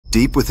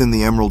Deep within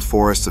the emerald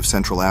forests of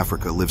Central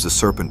Africa lives a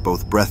serpent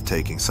both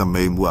breathtaking,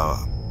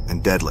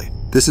 and deadly.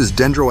 This is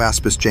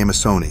Dendroaspis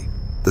jamesoni,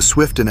 the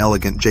swift and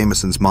elegant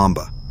Jameson's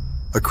Mamba,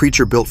 a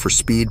creature built for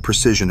speed,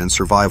 precision, and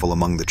survival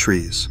among the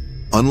trees.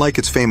 Unlike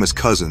its famous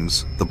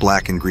cousins, the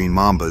black and green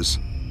mambas,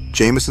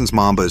 Jameson's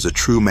Mamba is a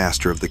true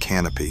master of the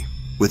canopy.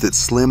 With its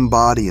slim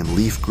body and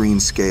leaf-green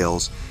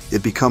scales,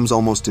 it becomes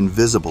almost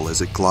invisible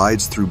as it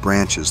glides through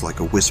branches like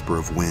a whisper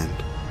of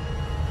wind.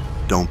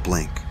 Don't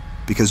blink,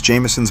 because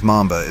Jameson's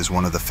Mamba is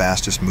one of the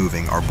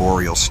fastest-moving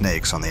arboreal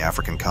snakes on the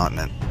African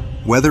continent.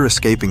 Whether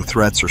escaping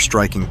threats or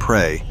striking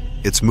prey,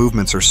 its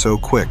movements are so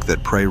quick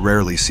that prey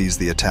rarely sees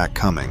the attack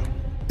coming.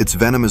 Its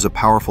venom is a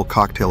powerful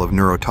cocktail of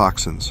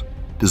neurotoxins,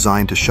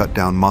 designed to shut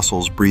down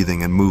muscles,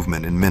 breathing, and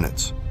movement in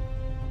minutes.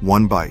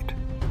 One bite,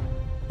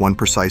 one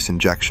precise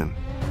injection,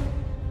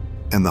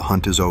 and the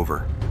hunt is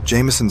over.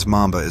 Jameson's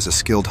Mamba is a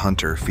skilled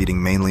hunter,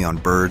 feeding mainly on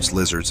birds,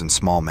 lizards, and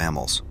small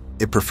mammals.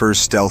 It prefers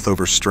stealth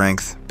over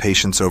strength,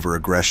 patience over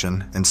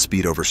aggression, and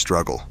speed over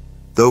struggle.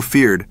 Though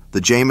feared,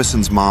 the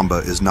Jameson's Mamba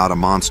is not a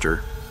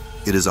monster.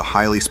 It is a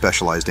highly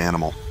specialized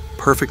animal,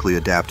 perfectly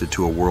adapted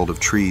to a world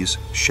of trees,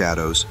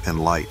 shadows, and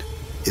light.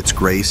 Its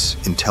grace,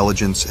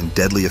 intelligence, and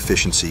deadly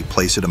efficiency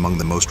place it among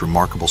the most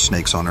remarkable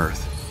snakes on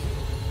Earth.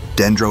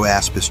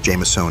 Dendroaspis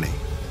jamesoni,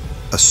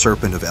 a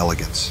serpent of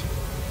elegance,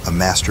 a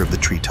master of the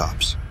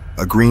treetops,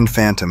 a green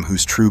phantom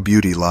whose true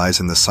beauty lies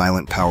in the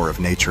silent power of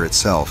nature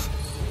itself.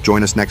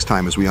 Join us next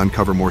time as we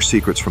uncover more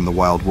secrets from the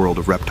wild world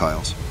of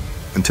reptiles.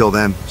 Until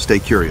then, stay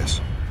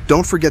curious.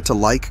 Don't forget to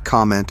like,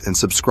 comment, and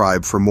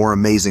subscribe for more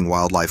amazing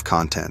wildlife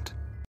content.